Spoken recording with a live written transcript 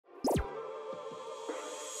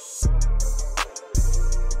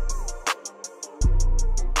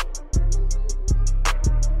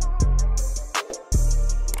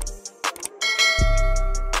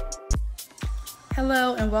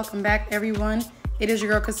Hello and welcome back everyone. It is your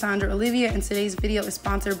girl Cassandra Olivia, and today's video is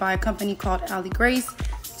sponsored by a company called Ali Grace.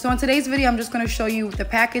 So in today's video, I'm just going to show you the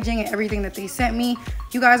packaging and everything that they sent me.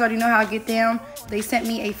 You guys already know how I get down. They sent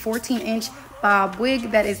me a 14-inch bob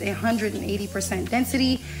wig that is 180%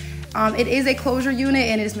 density. It is a closure unit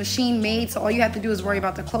and it is machine made, so all you have to do is worry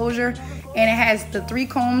about the closure. And it has the 3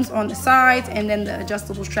 combs on the sides and then the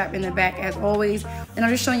adjustable strap in the back as always. And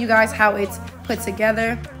I'm just showing you guys how it's put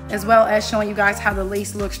together, as well as showing you guys how the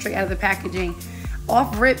lace looks straight out of the packaging.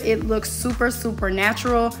 Off rip, it looks super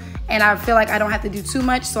natural, and I feel like I don't have to do too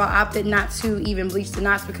much, so I opted not to even bleach the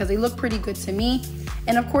knots because they look pretty good to me.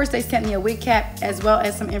 And of course, they sent me a wig cap as well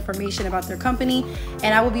as some information about their company,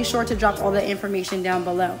 and I will be sure to drop all the information down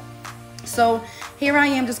below. So here I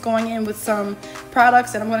am just going in with some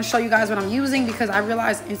products, and I'm going to show you guys what I'm using because I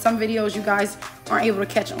realized in some videos you guys aren't able to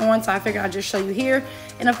catch on, so I figured I'd just show you here.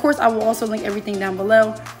 And of course I will also link everything down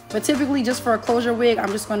below, but typically just for a closure wig I'm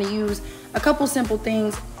just going to use a couple simple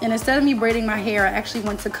things. And instead of me braiding my hair, I actually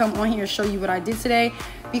want to come on here and show you what I did today,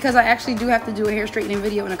 because I actually do have to do a hair straightening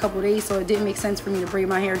video in a couple days, so it didn't make sense for me to braid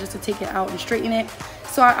my hair just to take it out and straighten it.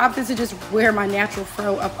 So I opted to just wear my natural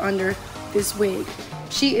fro up under this wig.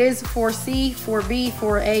 She is 4C, 4B,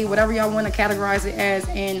 4A, whatever y'all want to categorize it as,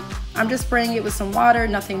 and I'm just spraying it with some water,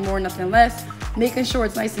 nothing more, nothing less, making sure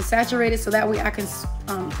it's nice and saturated so that way I can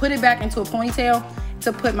put it back into a ponytail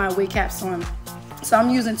to put my wig caps on. So I'm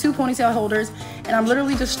using 2 ponytail holders, and I'm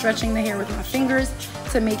literally just stretching the hair with my fingers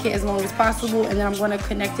to make it as long as possible, and then I'm going to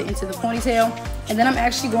connect it into the ponytail, and then I'm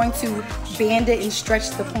actually going to band it and stretch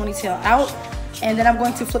the ponytail out, and then I'm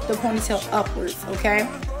going to flip the ponytail upwards, okay?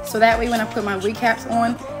 So that way when I put my wig caps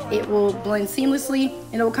on, it will blend seamlessly,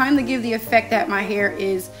 and it will kind of give the effect that my hair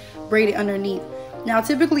is braided underneath. Now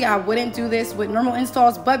typically I wouldn't do this with normal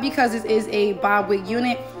installs, but because this is a bob wig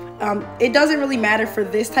unit, it doesn't really matter for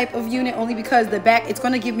this type of unit, only because the back, it's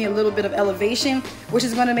going to give me a little bit of elevation, which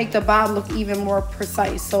is going to make the bob look even more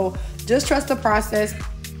precise. So just trust the process.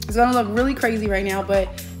 It's going to look really crazy right now, but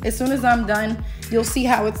as soon as I'm done, you'll see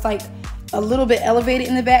how it's like a little bit elevated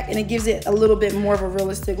in the back, and it gives it a little bit more of a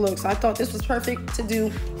realistic look. So I thought this was perfect to do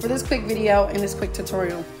for this quick video and this quick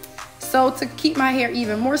tutorial. So to keep my hair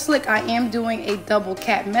even more slick, I am doing a double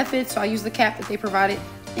cap method. So I use the cap that they provided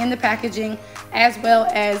in the packaging as well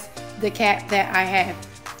as the cap that I have.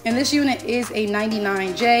 And this unit is a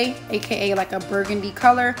 99J, aka like a burgundy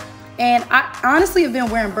color. And I honestly have been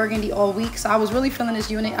wearing burgundy all week, so I was really feeling this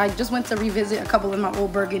unit. I just went to revisit a couple of my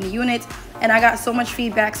old burgundy units, and I got so much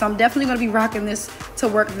feedback, so I'm definitely going to be rocking this to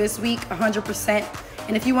work this week 100%.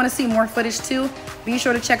 And if you want to see more footage too, be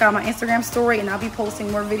sure to check out my Instagram story, and I'll be posting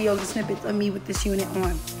more videos and snippets of me with this unit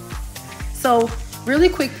on. So really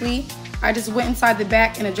quickly, I just went inside the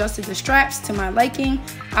back and adjusted the straps to my liking.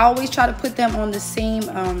 I always try to put them on the same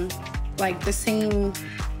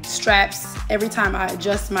straps every time I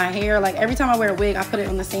adjust my hair. Like every time I wear a wig, I put it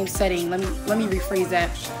on the same setting. Let me rephrase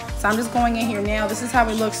that. So I'm just going in here now. This is how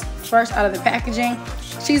it looks fresh out of the packaging.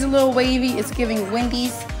 She's a little wavy, it's giving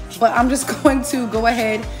Wendy's, but I'm just going to go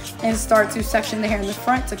ahead and start to section the hair in the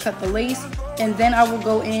front to cut the lace, and then I will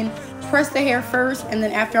go in, press the hair first, and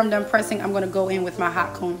then after I'm done pressing, I'm going to go in with my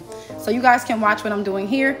hot comb. So you guys can watch what I'm doing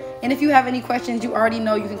here, and if you have any questions, you already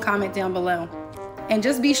know, you can comment down below. And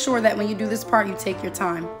just be sure that when you do this part, you take your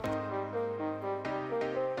time.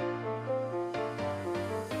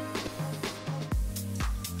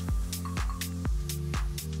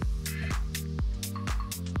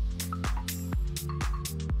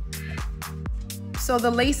 So the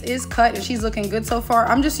lace is cut and she's looking good so far.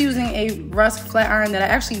 I'm just using a Rusk flat iron that I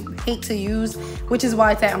actually hate to use, which is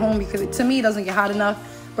why it's at home, because to me it doesn't get hot enough.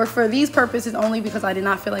 But for these purposes only, because I did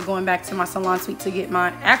not feel like going back to my salon suite to get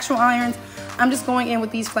my actual irons, I'm just going in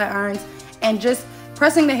with these flat irons and just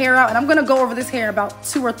pressing the hair out. And I'm going to go over this hair about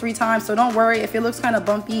 2 or 3 times, so don't worry if it looks kind of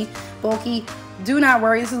bumpy, bulky. Do not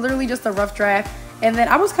worry, this is literally just a rough draft. And then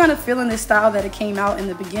I was kind of feeling this style that it came out in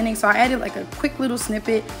the beginning, so I added like a quick little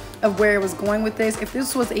snippet of where it was going with this. If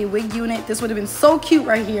this was a wig unit, this would have been so cute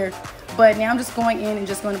right here. But now I'm just going in and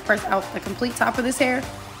just going to press out the complete top of this hair.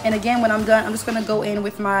 And again, when I'm done, I'm just going to go in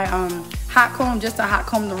with my hot comb, just to hot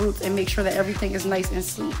comb the roots and make sure that everything is nice and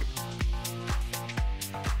sleek.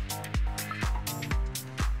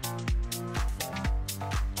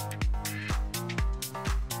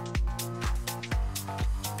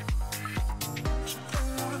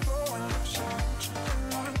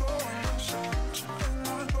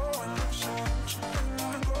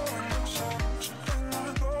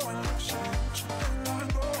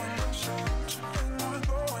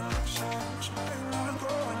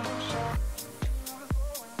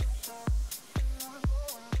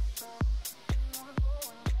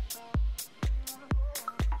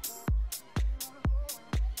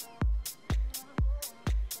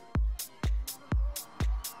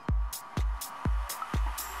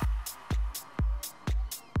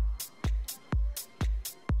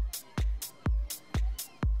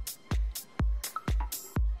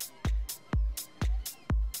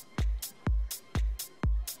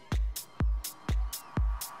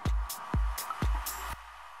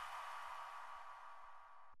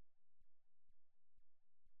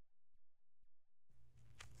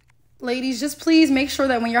 Ladies, just please make sure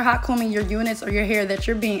that when you're hot combing your units or your hair that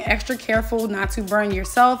you're being extra careful not to burn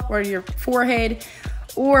yourself or your forehead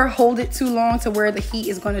or hold it too long to where the heat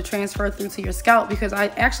is going to transfer through to your scalp, because I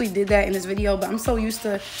actually did that in this video, but I'm so used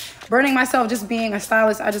to burning myself just being a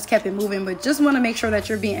stylist, I just kept it moving. But just want to make sure that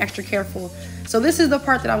you're being extra careful. So this is the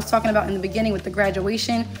part that I was talking about in the beginning with the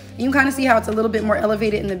graduation. You can kind of see how it's a little bit more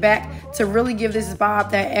elevated in the back to really give this bob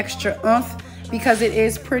that extra oomph, because it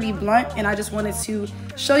is pretty blunt, and I just wanted to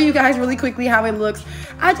show you guys really quickly how it looks.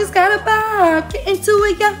 I just got a bob, get into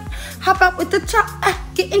it, yeah. Hop out with the chop,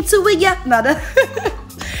 get into it, yeah. No,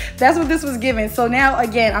 that's what this was given. So now,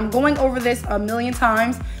 again, I'm going over this a million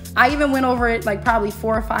times. I even went over it like probably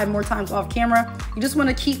 4 or 5 more times off camera. You just want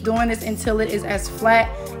to keep doing this until it is as flat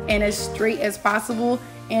and as straight as possible.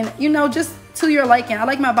 And, you know, just to your liking. I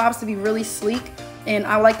like my bobs to be really sleek, and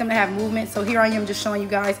I like them to have movement. So here I am just showing you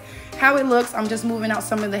guys how it looks. I'm just moving out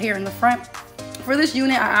some of the hair in the front. For this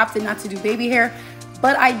unit, I opted not to do baby hair,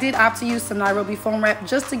 but I did opt to use some Nairobi foam wrap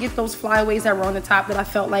just to get those flyaways that were on the top that I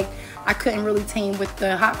felt like I couldn't really tame with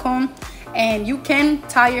the hot comb. And you can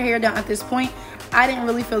tie your hair down at this point. I didn't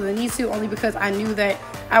really feel the need to, only because I knew that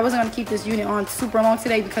I wasn't going to keep this unit on super long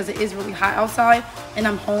today because it is really hot outside and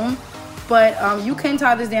I'm home. But you can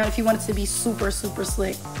tie this down if you want it to be super, super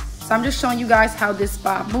slick. So I'm just showing you guys how this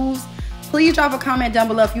bob moves. Please drop a comment down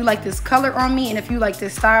below if you like this color on me and if you like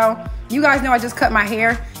this style. You guys know I just cut my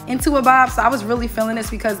hair into a bob, so I was really feeling this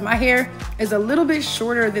because my hair is a little bit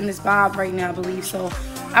shorter than this bob right now, I believe. So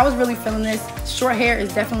I was really feeling this. Short hair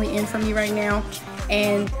is definitely in for me right now.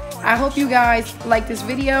 And I hope you guys like this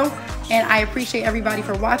video, and I appreciate everybody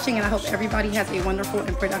for watching, and I hope everybody has a wonderful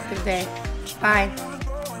and productive day. Bye.